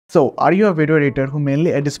So, are you a video editor who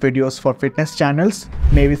mainly edits videos for fitness channels?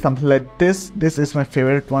 Maybe something like this. This is my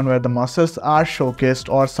favorite one where the muscles are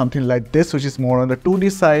showcased, or something like this which is more on the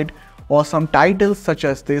 2D side, or some titles such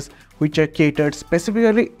as this which are catered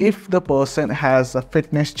specifically if the person has a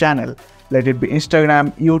fitness channel. Let it be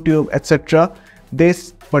Instagram, YouTube, etc.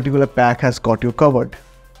 This particular pack has got you covered.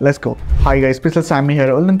 Let's go. Hi guys, Pixel Sammy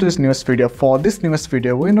here. Welcome to this newest video. For this newest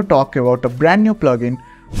video, we're going to talk about a brand new plugin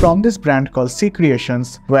from this brand called C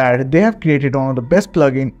Creations, where they have created one of the best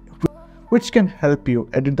plugins which can help you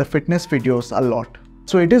edit the fitness videos a lot.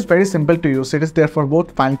 So it is very simple to use. It is there for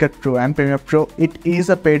both Final Cut Pro and Premiere Pro. It is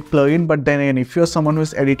a paid plugin, but then again, if you're someone who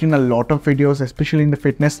is editing a lot of videos, especially in the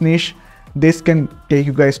fitness niche, this can take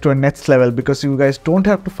you guys to a next level, because you guys don't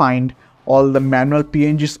have to find all the manual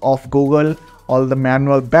PNGs of Google, all the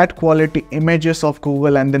manual bad quality images of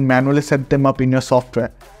Google, and then manually set them up in your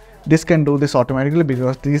software. This can do this automatically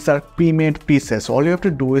because these are pre-made pieces. All you have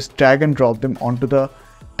to do is drag and drop them onto the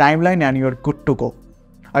timeline and you're good to go.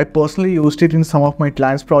 I personally used it in some of my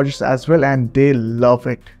clients' projects as well, and they love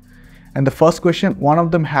it. And the first question one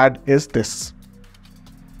of them had is this.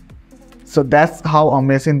 So that's how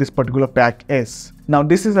amazing this particular pack is. Now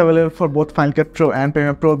this is available for both Final Cut Pro and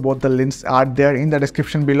Premiere Pro. Both the links are there in the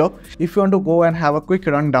description below. If you want to go and have a quick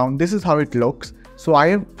rundown, this is how it looks. So I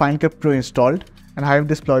have Final Cut Pro installed and I have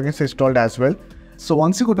this plugins installed as well. So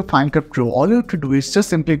once you go to Final Cut Pro, all you have to do is just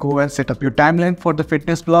simply go and set up your timeline for the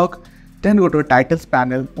fitness blog. Then go to the titles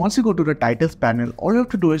panel. Once you go to the titles panel, all you have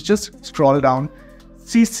to do is just scroll down,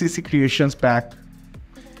 see CC Creations pack,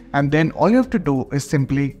 and then all you have to do is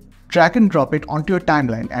simply drag and drop it onto your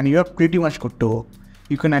timeline, and you're pretty much good to go.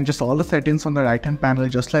 You can adjust all the settings on the right hand panel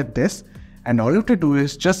just like this, and all you have to do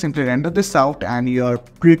is just simply render this out and you're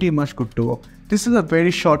pretty much good to go. This is a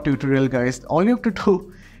very short tutorial guys. All you have to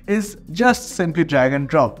do is just simply drag and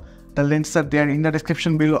drop. The links are there in the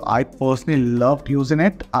description below. I personally loved using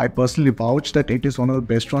it. I personally vouch that it is one of the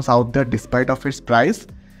best ones out there despite of its price.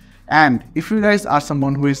 And if you guys are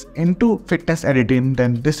someone who is into fitness editing,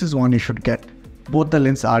 then this is one you should get. Both the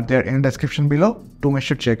links are there in the description below. Do make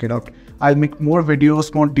sure to check it out. I'll make more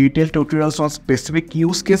videos, more detailed tutorials on specific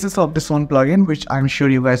use cases of this one plugin, which I'm sure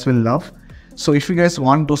you guys will love. So if you guys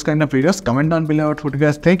want those kind of videos, comment down below what you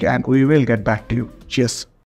guys think and we will get back to you. Cheers.